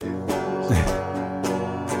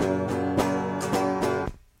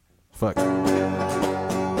Fuck.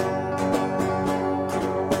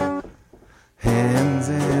 Hands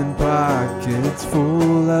in pockets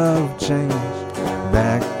full of change.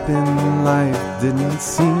 Back then life didn't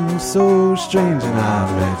seem so strange, and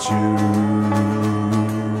I met you.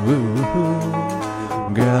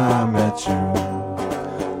 Girl, I met you.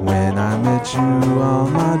 When I met you, all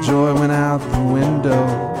my joy went out the window.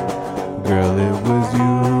 Girl, it was you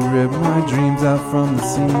who ripped my dreams out from the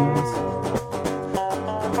seams.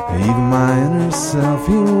 Even my inner self,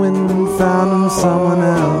 he went and found him someone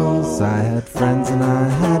else. I had friends and I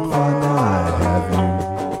had fun, now I have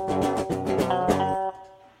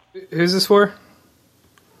you. Who's this for?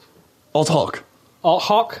 Alt Hawk. Alt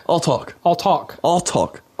Hawk? Alt Hawk. Alt Hawk. Alt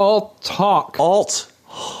Hawk. Alt Hawk. Alt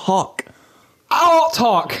Hawk. Alt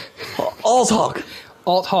Hawk. Alt Hawk.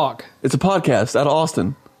 Alt Hawk. It's a podcast out of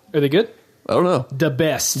Austin. Are they good? I don't know. The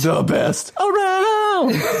best. The best around.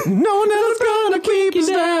 No one else gonna keep us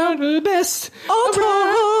down. The best. Alt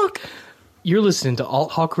Hawk. You're listening to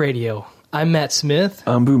Alt Hawk Radio. I'm Matt Smith.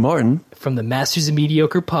 I'm Boo Martin. From the Masters of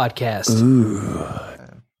Mediocre podcast. Ooh.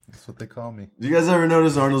 That's what they call me. Do you guys ever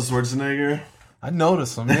notice Arnold Schwarzenegger? I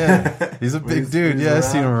notice him, yeah. He's a big dude. he's Yeah, I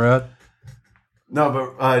seen him around. No,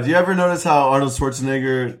 but do you ever notice how Arnold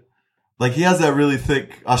Schwarzenegger, like, he has that really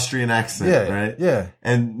thick Austrian accent, right? Yeah.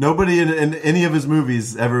 And nobody in any of his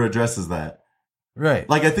movies ever addresses that. Right.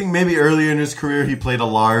 Like, I think maybe earlier in his career he played a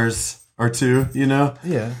Lars or two, you know?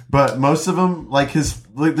 Yeah. But most of them, like,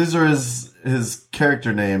 these are his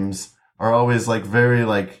character names are always, like, very,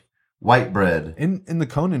 like, white bread. In the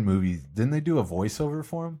Conan movie, didn't they do a voiceover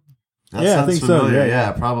for him? That Yeah, I sounds think so, familiar. yeah.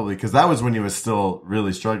 Yeah, probably. Because that was when he was still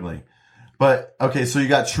really struggling. But, okay, so you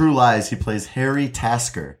got True Lies. He plays Harry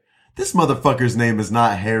Tasker. This motherfucker's name is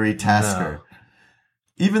not Harry Tasker. No.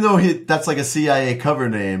 Even though that's like a CIA cover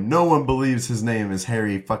name, no one believes his name is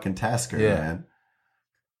Harry fucking Tasker, man.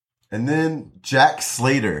 And then Jack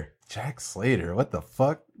Slater. Jack Slater? What the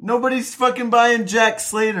fuck? Nobody's fucking buying Jack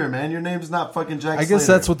Slater, man. Your name's not fucking Jack Slater. I guess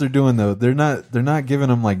that's what they're doing though. They're not giving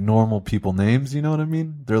them like normal people names, you know what I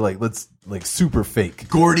mean? They're like, let's like super fake.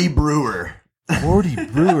 Gordy Brewer. Gordy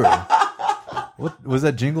Brewer. What was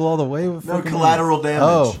that? Jingle All the Way? With No, Collateral Damage.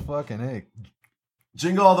 Oh, fucking A.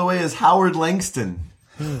 Jingle All the Way is Howard Langston.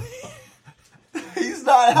 He's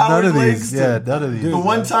not Howard None of Langston. these. Yeah, none of these. The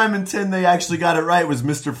one time in 10 they actually got it right was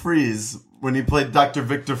Mr. Freeze when he played Dr.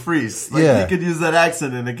 Victor Freeze. Like, Yeah. he could use that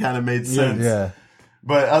accent and it kind of made sense. Yeah.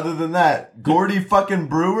 But other than that, Gordy fucking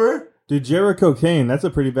Brewer? Dude, Jericho Kane, that's a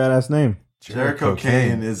pretty badass name. Jericho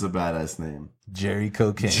Kane is a badass name. Jerry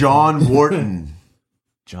Cocaine. John Wharton.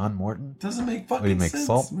 John Morton? Doesn't make What, he fucking makes sense,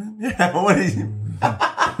 salt? man. Yeah, what is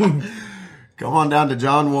Come on down to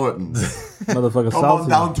John Wharton's. Motherfucker Come on salty.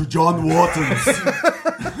 down to John Wharton's.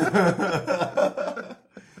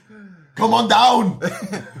 Come on down.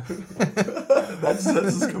 That's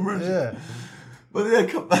his commercial. Yeah. But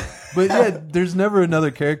yeah, But yeah, there's never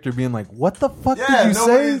another character being like, what the fuck yeah, did you say?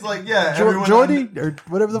 nobody's like, yeah, everyone Jordy? Or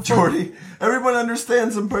whatever the fuck. Jordy. Everyone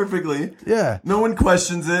understands him perfectly. Yeah. No one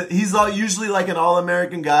questions it. He's usually like an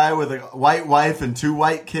all-American guy with a white wife and 2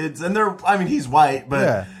 white kids. And he's white, but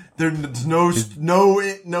Yeah. there's no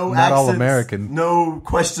accent. Not all American. No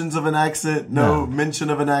questions of an accent. No mention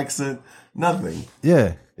of an accent. Nothing.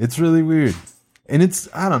 Yeah. It's really weird. And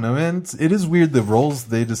I don't know, man. It is weird the roles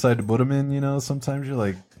they decide to put him in, you know? Sometimes you're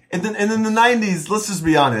like, And then in the 90s, let's just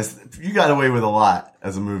be honest, you got away with a lot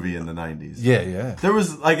as a movie in the 90s. yeah. There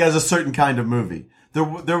was, like, as a certain kind of movie. There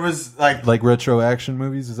was, Like retro action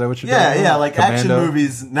movies? Is that what you're yeah, talking yeah, about? like Commando? action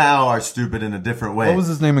movies now are stupid in a different way. What was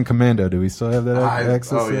his name in Commando? Do we still have that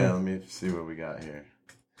access? Oh, yeah, let me see what we got here.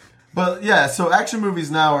 But, yeah, so action movies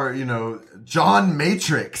now are, John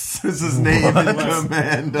Matrix is his name in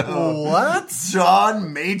Commando. What?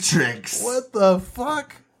 John Matrix. What the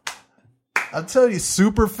fuck? I'll tell you,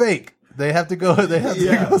 super fake. They have to go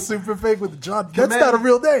super fake with John. That's not a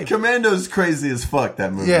real name. Commando's crazy as fuck,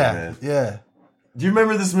 that movie, man. Yeah. Do you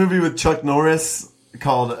remember this movie with Chuck Norris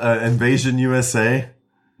called Invasion USA?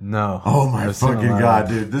 No. Oh my I've seen a fucking lot god, of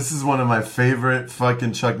dude! This is one of my favorite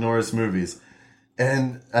fucking Chuck Norris movies,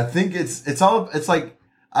 and I think it's like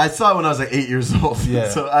I saw it when I was like 8 years old. Yeah.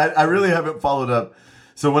 So I really haven't followed up.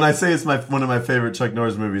 So when I say it's one of my favorite Chuck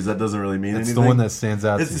Norris movies, that doesn't really mean It's anything. the one that stands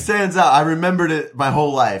out. It stands out. I remembered it my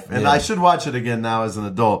whole life, and Yeah. I should watch it again now as an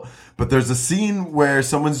adult. But there's a scene where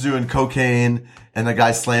someone's doing cocaine, and the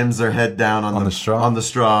guy slams their head down on the straw? on the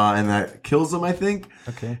straw, and that kills them, I think.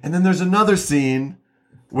 Okay. And then there's another scene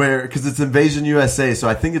where, because it's Invasion USA, so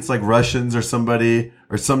I think it's like Russians or somebody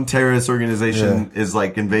or some terrorist organization is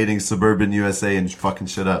like invading suburban USA and fucking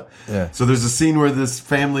shit up. Yeah. So there's a scene where this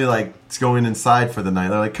family like is going inside for the night.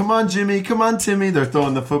 They're like, "Come on, Jimmy, come on, Timmy." They're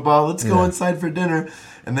throwing the football. Let's go inside for dinner.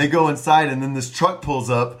 And they go inside, and then this truck pulls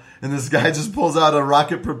up, and this guy just pulls out a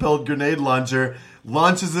rocket-propelled grenade launcher,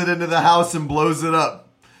 launches it into the house, and blows it up.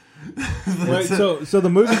 Wait, so the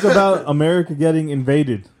movie's about America getting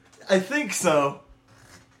invaded. I think so.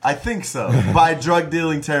 By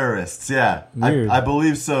drug-dealing terrorists, yeah. Weird. I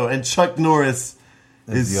believe so. And Chuck Norris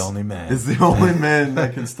Is the only man. Is the only man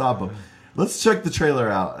that can stop him. Let's check the trailer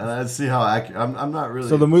out and let's see how accurate. I'm not really.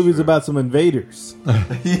 So the movie's sure. about some invaders.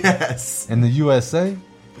 Yes. In the USA?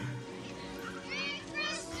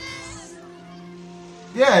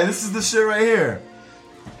 Yeah, this is the shit right here.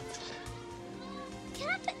 Can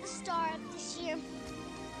I pick the star up this year?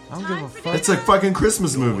 I don't give a fuck. It's a fucking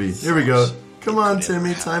Christmas movie. Here we go. Come on,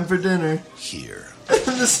 Timmy, time for dinner. Here.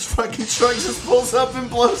 And this fucking truck just pulls up and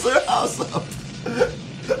blows their house up.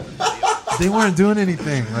 They weren't doing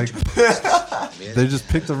anything. Like, they just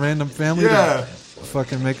picked a random family Yeah. to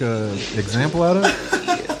fucking make a example out of it?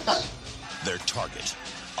 Their target,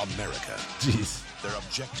 America. Jeez. Their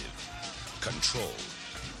objective, control.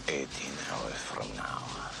 18 hours from now,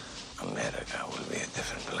 America will be a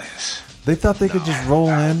different place. They thought they could just roll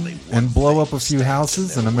in and blow up a few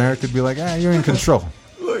houses and America would be like, you're in control.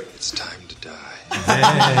 Look. It's time to die.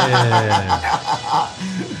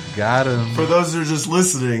 Got him. For those who are just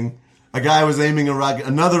listening, a guy was aiming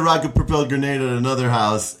another rocket-propelled grenade at another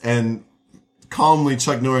house, and calmly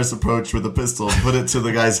Chuck Norris approached with a pistol, put it to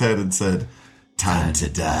the guy's head, and said, "Time to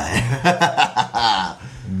die."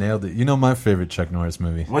 Nailed it. You know my favorite Chuck Norris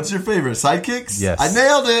movie? What's your favorite? Sidekicks? Yes. I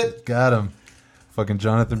nailed it. Got him. Fucking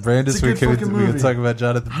Jonathan Brandis. It's a good fucking We movie. could talk about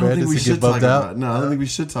Jonathan I don't think Brandis we and should get talk bumped about. out. No, I don't think we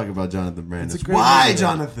should talk about Jonathan Brandis. It's a great Why, movie, though.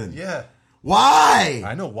 Jonathan? Yeah. Why?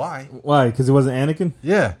 I know why. Why? Because it wasn't Anakin?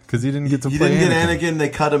 Yeah, because he didn't get to He play didn't get Anakin. Anakin. They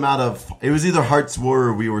cut him out of. It was either Heart's War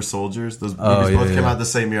or We Were Soldiers. Those movies both came out the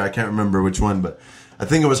same year. I can't remember which one, but I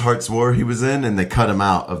think it was Heart's War he was in, and they cut him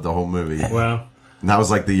out of the whole movie. Wow. And that was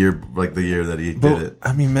like the year that he But, did it.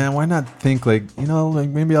 I mean, man, why not think like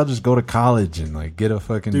maybe I'll just go to college and like get a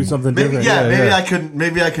fucking Do something Maybe, different.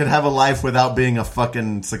 maybe I could have a life without being a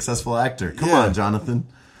fucking successful actor. Come Yeah. on, Jonathan.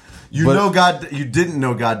 You didn't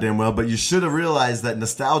know goddamn well, but you should have realized that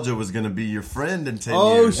nostalgia was going to be your friend in 10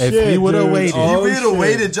 Oh, years. shit. If he would've dude. waited. Oh, If he'd have shit.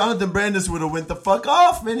 waited, Jonathan Brandis would have went the fuck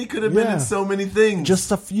off, man. He could have been Yeah. in so many things. just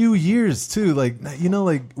a few years too. Like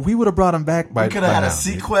we would have brought him back by. we could have had by a now,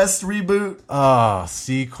 dude. Sequest reboot. Oh,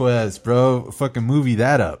 Sequest, bro! Fucking movie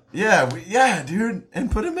that up. Yeah, dude, and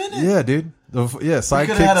put him in it. Yeah, dude. We could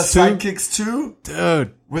have had a Sidekicks too, Sidekicks 2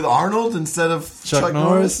 dude. with Arnold instead of Chuck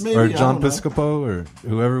Norris maybe. or I John don't know. Piscopo or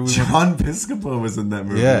whoever we want. John Piscopo was in that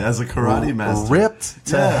movie Yeah, as a karate master. ripped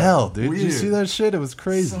to Yeah, hell, dude. Did you weird. see that shit? It was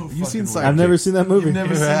crazy. So you seen fucking Sidekicks? I've never seen that movie. You've never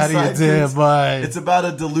You're seen out of your Sidekicks? damn mind. It's about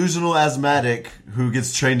a delusional asthmatic who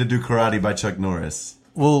gets trained to do karate by Chuck Norris.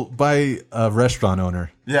 Well, by a restaurant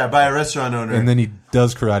owner, Yeah, by a restaurant owner. and then he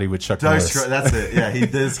does karate with Chuck Norris. That's it. Yeah, he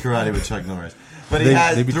does karate with Chuck Norris. But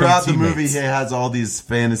They become throughout the movie, teammates. he has all these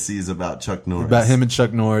fantasies about Chuck Norris. About him and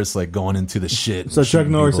Chuck Norris, like going into the shit. So and Chuck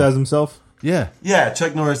shooting Norris people. as himself? Yeah, Yeah,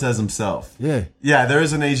 Chuck Norris as himself. yeah, Yeah, there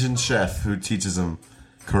is an Asian chef who teaches him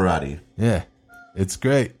karate. yeah. It's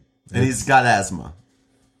great. And he's got asthma.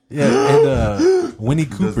 Yeah, and Winnie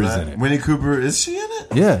Does Cooper's that- in it. Winnie Cooper, is she in it?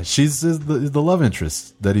 Yeah, she's the love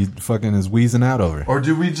interest that he fucking is wheezing out over. Or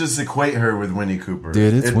do we just equate her with Winnie Cooper?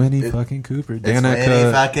 Dude, it's Winnie fucking Cooper. It's Winnie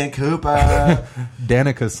Danica, fucking Cooper.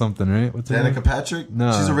 Danica something, right? What's her Danica name? Patrick?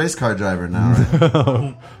 No. She's a race car driver now,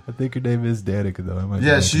 right? I think her name is Danica though. I might be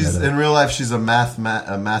Yeah, making she's that up. in real life. She's a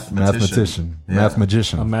mathematician. mathematician, Yeah. math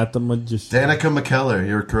magician. A mathematician. Danica McKellar,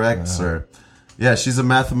 you're correct, sir. Yeah, she's a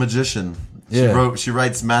mathematician. Yeah. She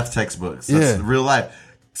writes math textbooks. That's Yeah. real life.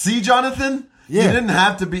 See, Jonathan? Yeah. You didn't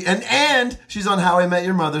have to be. And she's on How I Met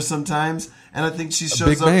Your Mother sometimes. And I think she shows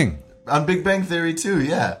Big up Bang. on Big Bang Theory too.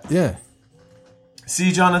 Yeah. Yeah,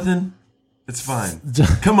 See, Jonathan? It's fine.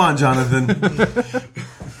 Come on, Jonathan.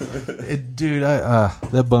 dude,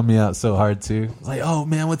 that bummed me out so hard too. Like, oh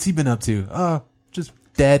man, what's he been up to? Just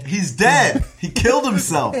dead. He's dead. He killed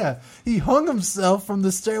himself. Yeah, he hung himself from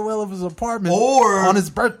the stairwell of his apartment Or- on his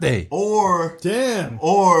birthday Or Damn.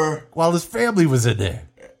 while his family was in there.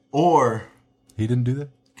 He didn't do that?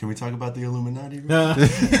 Can we talk about the Illuminati? Yeah.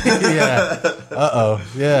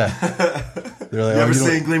 Yeah. They're like, You ever you don't-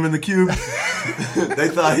 seen Gleam in the Cube? They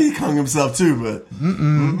thought he hung himself too, but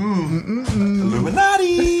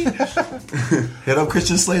Illuminati. Hit up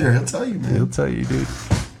Christian Slater. He'll tell you, man. He'll tell you, dude.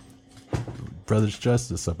 Brothers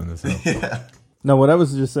Justice up in this house. Yeah. No, what I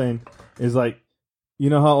was just saying is like, you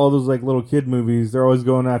know how all those like little kid movies, they're always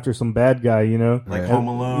going after some bad guy, you know? Like Home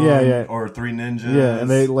Alone or Three Ninjas. Yeah, and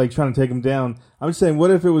they like trying to take him down. I'm just saying, what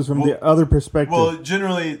if it was from the other perspective? Well,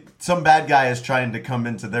 generally, some bad guy is trying to come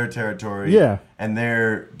into their territory. Yeah. And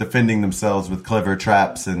they're defending themselves with clever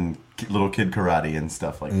traps and little kid karate and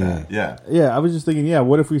stuff like that. Yeah. Yeah, I was just thinking,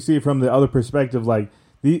 what if we see it from the other perspective? Like,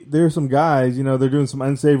 there are some guys, you know, they're doing some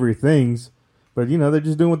unsavory things, but, you know, they're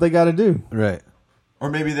just doing what they got to do. Right. Or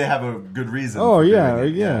maybe they have a good reason. Oh, for yeah,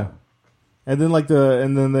 doing it. yeah. And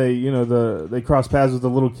then they, you know, they cross paths with the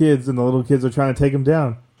little kids, and the little kids are trying to take them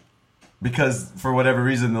down. Because for whatever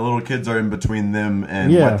reason, the little kids are in between them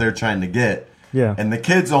and what they're trying to get. Yeah. And the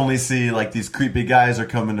kids only see, like, these creepy guys are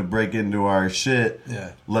coming to break into our shit.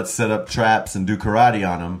 Yeah. Let's set up traps and do karate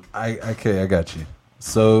on them. I got you.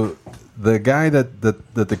 So the guy that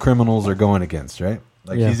the criminals are going against, right?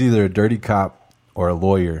 Like he's either a dirty cop or a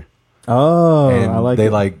lawyer. Oh, and I like they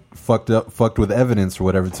it. like fucked with evidence or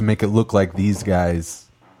whatever to make it look like these guys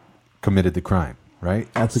committed the crime,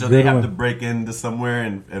 right? That's a So good they have one. to break into somewhere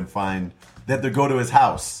and find. They have to go to his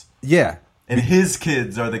house. Yeah. And his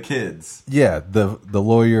kids are the kids. Yeah, the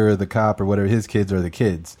lawyer, the cop, or whatever, his kids are the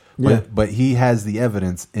kids. But he has the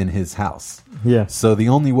evidence in his house. Yeah. So the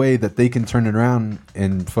only way that they can turn it around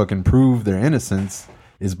and fucking prove their innocence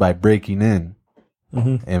is by breaking in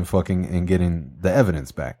and getting the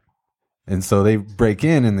evidence back. And so they break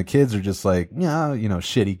in, and the kids are just like,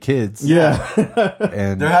 shitty kids. Yeah.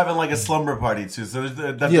 And They're having like a slumber party too, so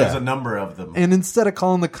there's a number of them. And instead of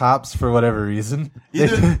calling the cops for whatever reason, they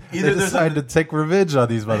decide to take revenge on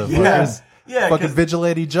these motherfuckers. Yeah, fucking 'cause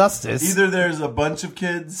vigilante justice. Either there's a bunch of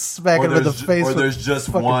kids, Smack him in the face or with there's just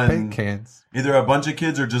fucking one. paint cans. Either a bunch of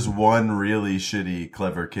kids or just one really shitty,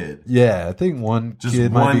 clever kid. Yeah, I think one Just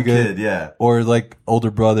kid one might be good. kid, yeah. Or like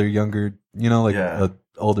older brother, younger, like Yeah. a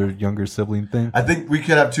older, younger sibling thing. I think we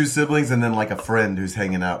could have two siblings and then like a friend who's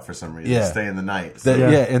hanging out for some reason, Yeah. staying the night. So-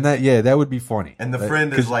 That would be funny. and the That-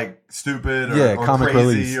 friend 'cause- is like stupid or, or comic crazy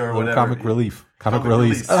relief or Little whatever. Comic relief. Comic Comic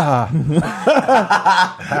release.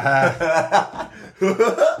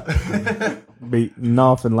 Beating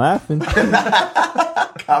off and laughing.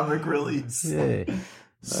 Comic release. Yeah.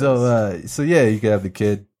 So you could have the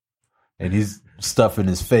kid, and he's stuffing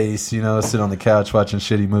his face, sitting on the couch watching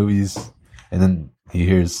shitty movies, and then he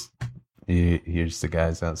hears the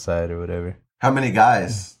guys outside or whatever. How many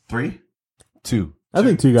guys? 3? 2. I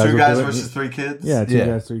think two guys. Two would guys do it. versus 3 kids? Yeah, two Yeah.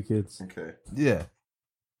 guys, 3 kids. Okay. Yeah.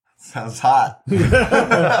 Sounds hot.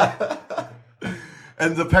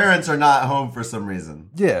 And the parents are not home for some reason.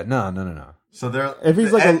 Yeah. No. So they're If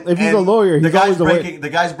he's a lawyer, he's always away. the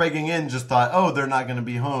guys breaking in just thought, oh, they're not going to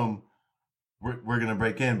be home. We're going to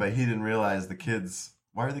break in, but he didn't realize the kids.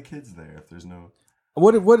 Why are the kids there if there's no?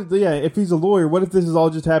 If he's a lawyer, what if this is all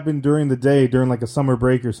just happened during the day, during like a summer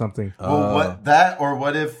break or something? Well,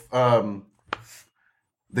 what if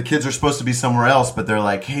the kids are supposed to be somewhere else, but they're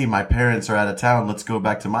like, hey, my parents are out of town. Let's go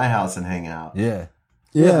back to my house and hang out. Yeah.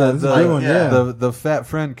 Yeah, that's a good one. yeah. Yeah. The fat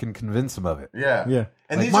friend can convince him of it. Yeah. Yeah.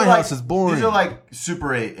 And Like, these my are house is boring. These are like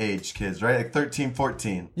super age kids, right? Like 13,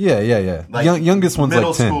 14. Yeah. Like Youngest one's middle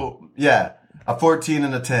like 10. school. Yeah. A 14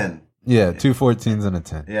 and a 10. Yeah, 2 14s and a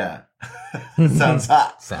 10. Yeah. Sounds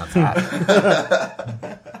hot. Sounds hot.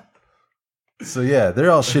 So yeah,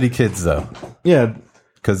 they're all shitty kids though, Yeah.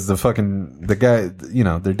 because the guy,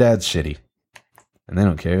 their dad's shitty, and they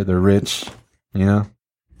don't care. They're rich,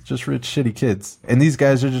 just rich shitty kids. And these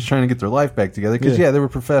guys are just trying to get their life back together because they were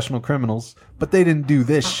professional criminals, but they didn't do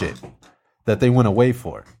this shit that they went away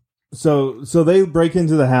for. So they break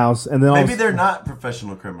into the house and then Maybe they're not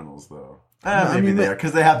professional criminals, though. Maybe they are,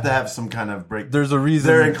 because they have to have some kind of break. There's a reason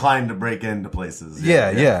they're inclined to break into places.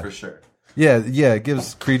 Yeah. For sure. Yeah, it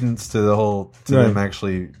gives credence to them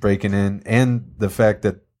actually breaking in, and the fact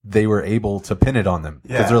that they were able to pin it on them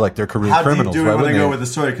because they're career How criminals. How do you do it when wouldn't I go they? with the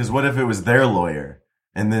story? Because what if it was their lawyer,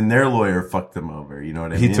 and then their lawyer fucked them over? You know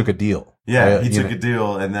what I mean? He took a deal. Yeah, he took a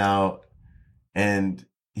deal, and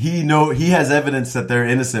he has evidence that they're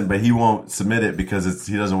innocent, but he won't submit it because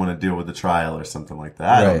he doesn't want to deal with the trial or something like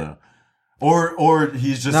that. I don't know. Or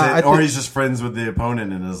he's just he's just friends with the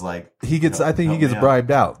opponent and is like I think he gets bribed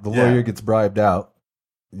out. The lawyer gets bribed out,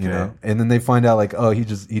 you know, and then they find out like, oh, he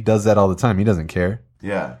does that all the time. He doesn't care.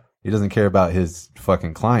 Yeah. He doesn't care about his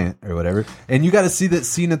fucking client or whatever. And you got to see that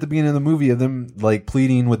scene at the beginning of the movie of them like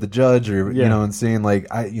pleading with the judge or and saying like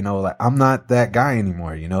I'm not that guy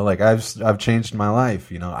anymore. Like I've changed my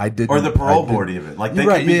life. I did. Or the parole board even like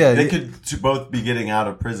they could both be getting out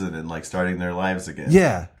of prison and like starting their lives again.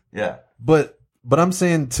 Yeah. Yeah. But I'm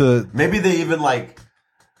saying maybe they even like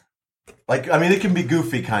Like, I mean, it can be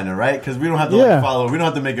goofy kind of, right? Because we don't have to Yeah. like follow. We don't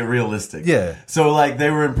have to make it realistic. Yeah. So like they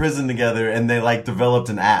were in prison together, and they like developed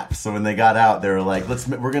an app. So when they got out, they were like,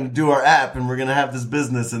 we're gonna do our app, and we're gonna have this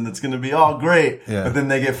business, and it's gonna be all great. Yeah. But then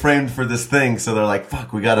they get framed for this thing, so they're like,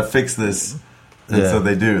 fuck, we gotta fix this. And Yeah. so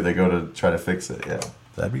they do. They go to try to fix it. Yeah.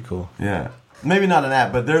 That'd be cool. Yeah. Maybe not an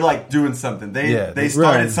app, but they're like doing something. They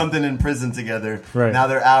started Right. something in prison together. Right. Now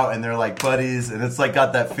they're out and they're like buddies, and it's like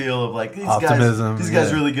got that feel of like these Optimism, guys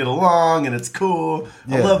yeah. really get along, and it's cool.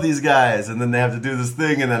 I Yeah. love these guys, and then they have to do this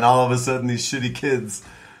thing, and then all of a sudden these shitty kids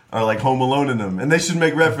are like Home Alone in them, and they should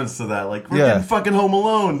make reference to that. Like we're Yeah. getting fucking Home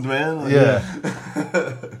Alone, man. Like, Yeah.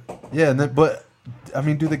 Yeah, and then, but I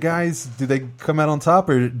mean, do they come out on top,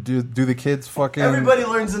 or do the kids fucking? Everybody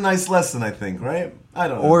learns a nice lesson, I think, right? I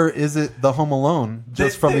don't know. Or is it the Home Alone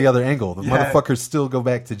just from the other angle? The Yeah. motherfuckers still go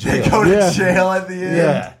back to they jail. go to Yeah. jail at the end.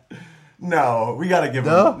 Yeah. No, we got to give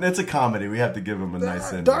No? them. It's a comedy. We have to give them a nice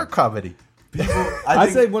ending. Dark comedy. I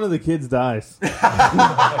say one of the kids dies.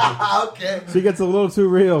 Okay. She gets a little too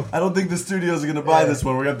real. I don't think the studios are going to buy this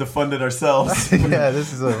one. We're going to have to fund it ourselves. Yeah,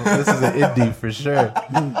 this is an indie for sure.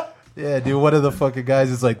 Yeah, dude, one of the fucking guys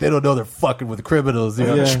is like, they don't know they're fucking with criminals. You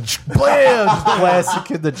know? Yeah. Blam! Just blast the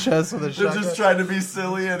kid in the chest with a They're shotgun. just trying to be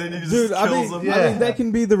silly, and then he just Dude, kills them. I mean, that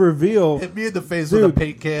can be the reveal. Hit me in the face with a Dude.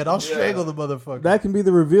 paint can. I'll strangle the motherfucker. That can be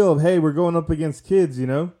the reveal of, hey, we're going up against kids, you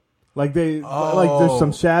know? Like like there's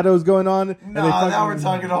some shadows going on. And No, they now we're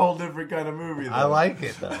talking a whole different kind of movie. Though. I like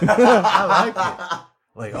it, though. I like it.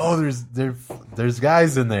 Like, oh, there's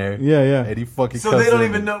guys in there. Yeah, yeah. And he fucking So comes they don't in.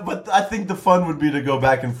 even know. But I think the fun would be to go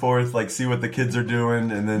back and forth, like see what the kids are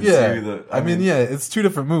doing, and then Yeah. see the. I mean, yeah, it's two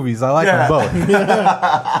different movies. I like Yeah. them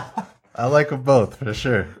both. I like them both, for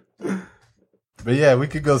sure. But yeah, we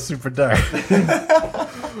could go super dark.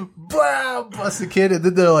 Blah, bust the kid, and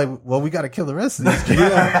then they're like, well, we got to kill the rest of these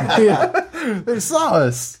kids. They saw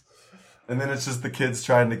us. And then it's just the kids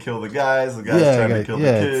trying to kill the guys. The guys trying to kill the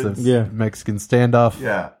it's kids. a Mexican standoff.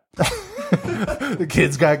 Yeah. The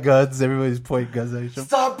kids got guns. Everybody's pointing guns at each other.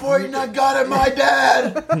 Stop pointing that gun at my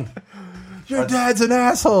dad. Your dad's an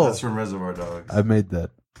asshole. That's from Reservoir Dogs. I made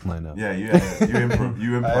that line up. Yeah, you improved.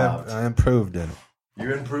 You improved. I improved in it.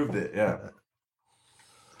 You improved it. Yeah.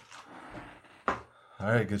 All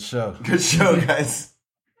right, good show. Good show, guys.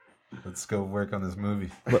 Let's go work on this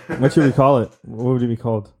movie. What should we call it? What would it be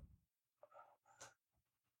called?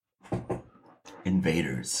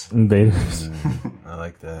 Invaders. Invaders. I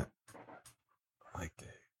like that. I like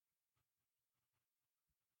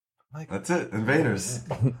that. That's it. Invaders.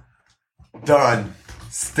 Done.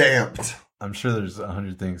 Stamped. I'm sure there's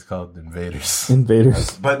 100 things called Invaders.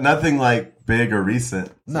 Invaders. But nothing like big or recent.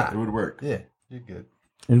 So Nah. it would work. Yeah, you're good.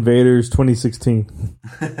 Invaders 2016.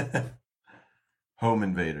 Home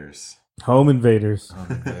Invaders. Home Invaders.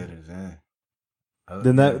 Invaders, yeah.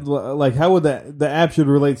 Then that, like, how would that, the app should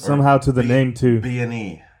relate somehow to the name too?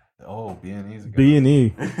 B&E. Oh, B&E's a good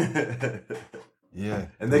B&E. Yeah.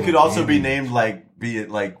 And they could also be named like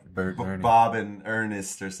Bert and Ernie. Bob and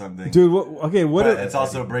Ernest or something. Dude, what But if, it's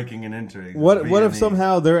also breaking and entering. what if B&E.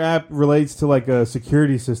 somehow their app relates to like a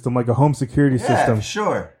security system, like a home security Yeah, system?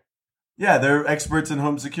 sure. Yeah, they're experts in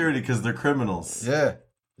home security because they're criminals. Yeah.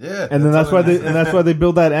 Yeah. And then that's why they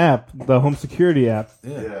build that app, the home security app.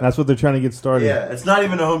 Yeah. That's what they're trying to get started. Yeah, it's not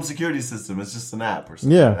even a home security system. It's just an app or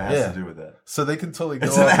something. Yeah. It has Yeah. to do with that. So they can totally go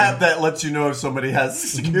It's an off app that lets you know if somebody has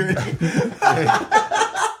security.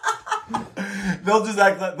 They'll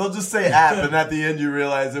just say app, and at the end you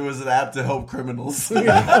realize it was an app to help criminals.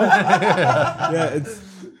 Yeah,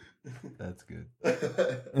 That's good.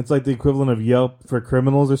 it's like the equivalent of Yelp for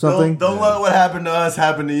criminals or something. Don't let what happened to us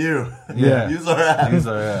happen to you. Yeah. Use our app. Use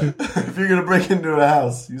our app. If you're gonna break into a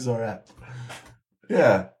house, use our app.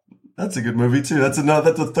 Yeah, that's a good movie too. That's a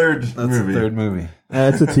third That's movie. the third movie.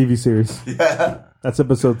 It's a TV series. Yeah. That's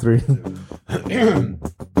episode 3.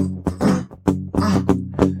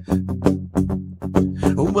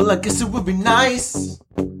 Well, I guess it would be nice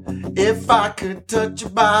if I could touch your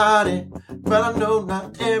body, but I know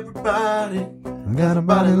not everybody Got a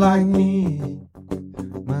body like me.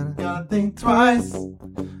 Gotta think twice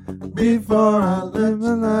before I let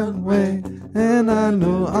you that way. And I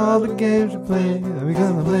know all the games you play. We're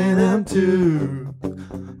gonna play them too.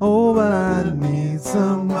 Oh, but I need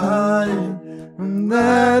somebody from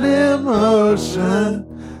that emotion.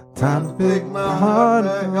 Time to pick my heart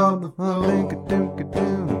off the floor.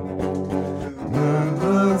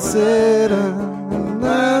 Consider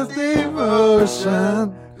that's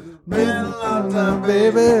devotion. Been a long time,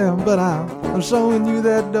 baby, but I'm showing you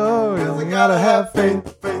that door. You gotta have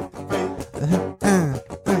faith, baby.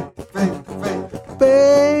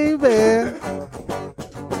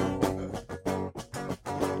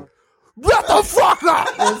 Shut the fuck up!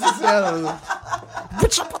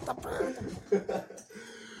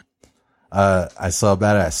 I saw a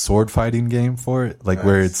badass sword fighting game for it, like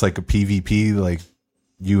where it's like a PvP, like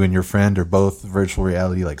you and your friend are both virtual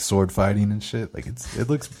reality, like sword fighting and shit. Like it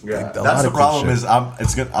looks. Yeah, like a that's lot the of cool problem. shit. Is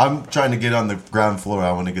I'm trying to get on the ground floor.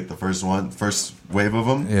 I want to get the first wave of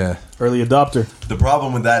them. Yeah, Early adopter. The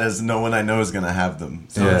problem with that is no one I know is going to have them.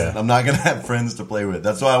 So Yeah. I'm not going to have friends to play with.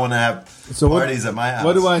 That's why I want to have parties at my house.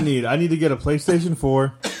 What do I need? I need to get a PlayStation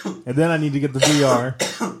 4, and then I need to get the VR,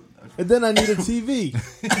 and then I need a TV.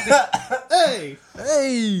 Hey!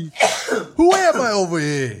 Who am I over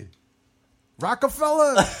here?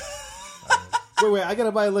 Rockefeller? Wait, I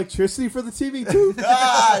gotta buy electricity for the TV too?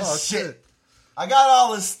 Shit. I got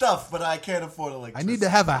all this stuff, but I can't afford I electricity. need to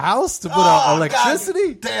have a house to put on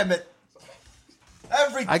electricity? God damn it.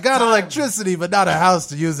 I got electricity, but not a house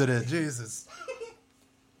to use it in. Jesus.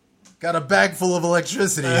 Got a bag full of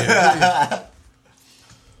electricity here.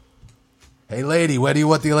 Hey, lady, where do you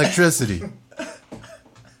want the electricity?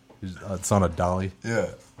 It's on a dolly.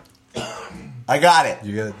 Yeah. I got it.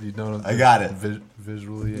 You know. I got it.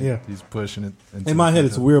 Visually, Yeah. He's pushing it. In my head,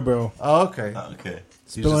 it's a wheelbarrow. Oh, okay. Okay.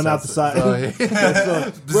 Spilling out the side. Oh, yeah.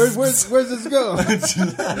 Where's this go?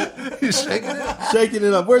 He's shaking it. Shaking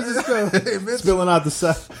it up. Where's this go? Spilling out the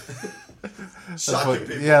side. Shocking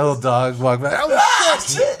people. Yeah, little dog walk back. Oh,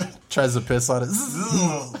 shit. Tries to piss on it.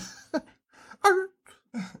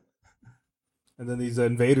 And then these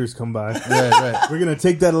invaders come by. Right. We're gonna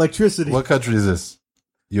take that electricity. What country is this?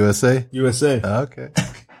 USA? USA. Okay.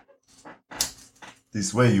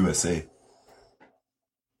 This way, USA.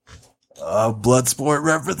 Bloodsport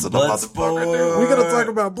reference. Bloodsport. We're going to talk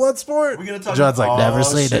about Bloodsport. We're gonna talk John's like, never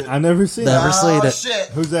seen shit. it. I never seen Never it. seen it. Shit.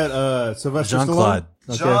 Who's that? Sylvester Jean-Claude. Stallone?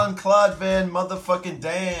 Okay. Jean-Claude Van motherfucking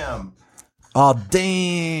Damme. Oh,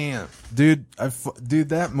 damn. Dude, dude,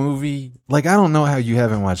 that movie, like, I don't know how you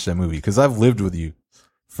haven't watched that movie, because I've lived with you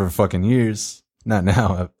for fucking years. Not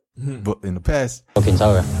now, but in the past.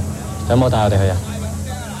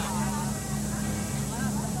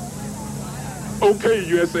 Okay,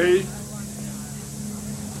 USA.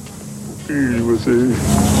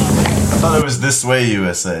 I thought it was This Way,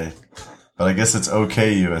 USA. But I guess it's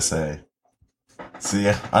Okay, USA. See,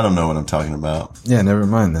 I don't know what I'm talking about. Yeah, never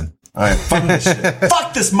mind then. All right, fuck this shit.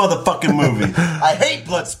 Fuck this motherfucking movie. I hate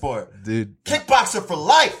Bloodsport. Dude. Kickboxer for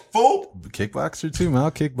life, fool. Kickboxer too, man.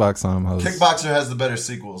 I'll kickbox on him, hoes. Kickboxer has the better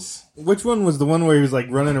sequels. Which one was the one where he was like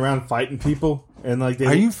running around fighting people and like?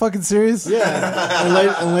 Are you fucking serious? Yeah.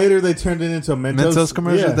 and later they turned it into a Mentos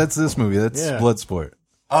commercial? Yeah. That's this movie. That's Bloodsport.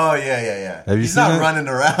 Oh, yeah. Have you He's seen not that? running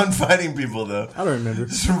around fighting people, though. I don't remember.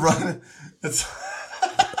 Just running.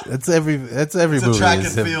 That's every It's movie. a track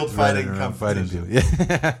is and him field running fighting around competition. people.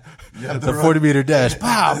 Yeah. You have to The run. 40-meter dash.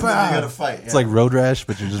 Pow, And then pow. you gotta fight. It's like Road Rash,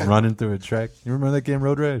 but you're just running through a track. You remember that game,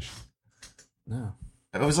 Road Rash? No.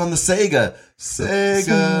 It was on the Sega.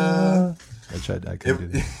 Sega. I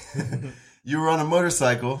couldn't do that. You were on a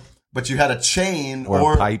motorcycle, but you had a chain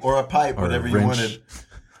Or a pipe. or a pipe, Or a whatever you wrench. wanted.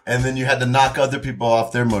 And then you had to knock other people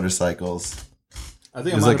off their motorcycles. I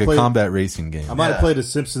think It was like a combat racing game. I might have played a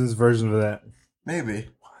Simpsons version of that. Maybe.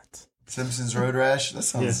 What? Simpsons Road Rash? That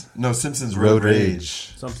sounds... Yeah. No, Simpsons Road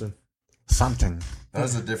Rage. Something. That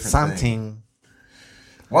was a different thing.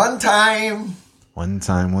 One time.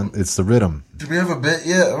 It's the rhythm. Do we have a bit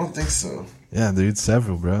yet? I don't think so. Yeah, dude,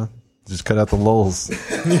 several, bro. Just cut out the lulls.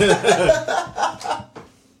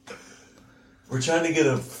 We're trying to get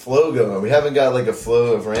a flow going. We haven't got like a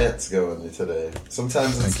flow of rants going today.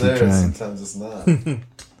 Sometimes it's keep there, trying. sometimes it's not.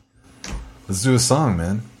 Let's do a song,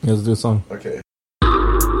 man. Yeah, let's do a song. Okay.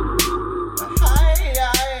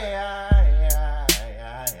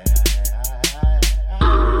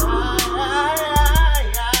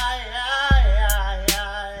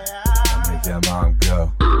 Make that mom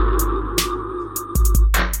go.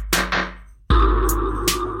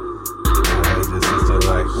 This is the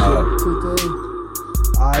like, Today,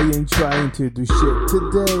 I ain't trying to do shit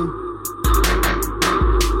today.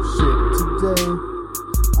 Shit today.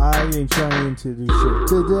 I ain't trying to do shit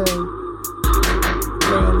today.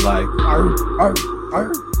 girl, like, I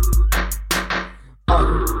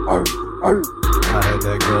had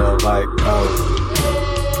that girl like,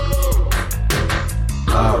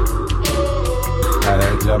 I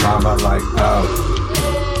had your mama like,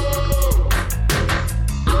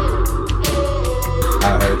 I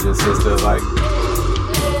heard your sister like,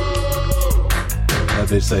 that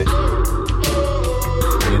bitch say,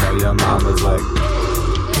 you know your mama's like,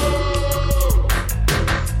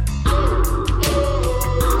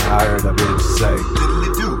 I heard a bitch say, diddly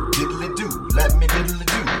do, let me diddly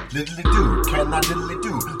do. diddly do. Can I diddly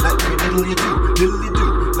do? Let me diddly do, diddly do.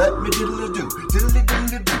 Let me diddly do, diddly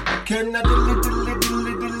diddly do. Can I diddly diddly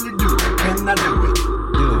diddly diddly do? Can I do it?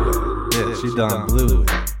 Do it. Bitch, you done blew it.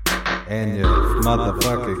 And your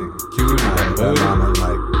motherfucking cute and booty.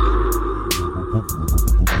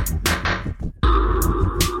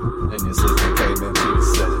 And your sister came in, she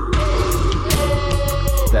said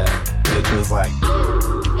that bitch was like,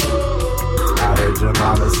 I heard your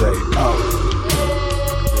mama say, oh.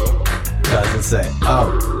 Cousin say, oh.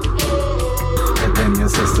 And then your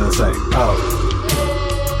sister say, oh.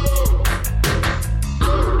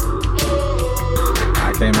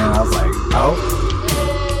 I came in, I was like, oh.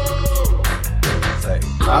 Say,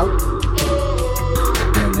 oh.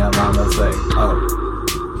 Then your mama say, oh.